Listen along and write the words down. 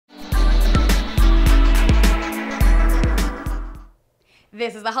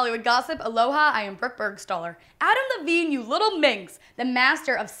This is the Hollywood Gossip. Aloha, I am Brooke Bergstaller. Adam Levine, you little minx. The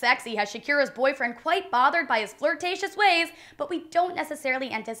master of sexy has Shakira's boyfriend quite bothered by his flirtatious ways, but we don't necessarily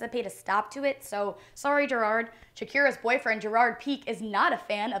anticipate a stop to it, so sorry, Gerard. Shakira's boyfriend, Gerard Pique, is not a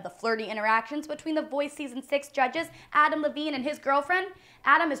fan of the flirty interactions between The Voice Season 6 judges, Adam Levine and his girlfriend.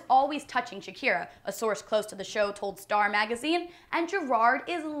 Adam is always touching Shakira, a source close to the show told Star magazine, and Gerard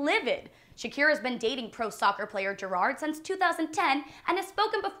is livid. Shakira's been dating pro soccer player Gerard since 2010 and has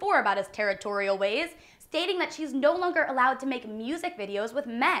spoken before about his territorial ways, stating that she's no longer allowed to make music videos with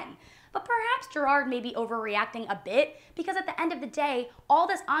men. But perhaps Gerard may be overreacting a bit, because at the end of the day, all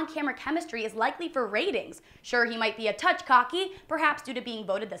this on-camera chemistry is likely for ratings. Sure, he might be a touch cocky, perhaps due to being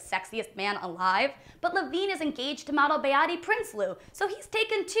voted the sexiest man alive, but Levine is engaged to model Beati Prinsloo, so he's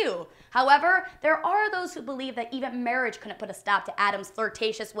taken too. However, there are those who believe that even marriage couldn't put a stop to Adam's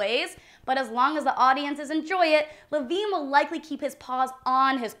flirtatious ways, but as long as the audiences enjoy it, Levine will likely keep his paws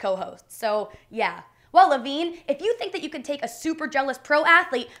on his co-hosts. So yeah. Well, Levine, if you think that you can take a super jealous pro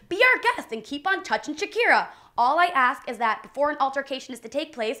athlete, be our guest and keep on touching Shakira. All I ask is that before an altercation is to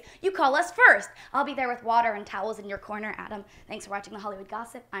take place, you call us first. I'll be there with water and towels in your corner, Adam. Thanks for watching the Hollywood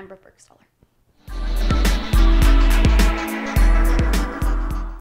Gossip. I'm Brooke Bergstaller.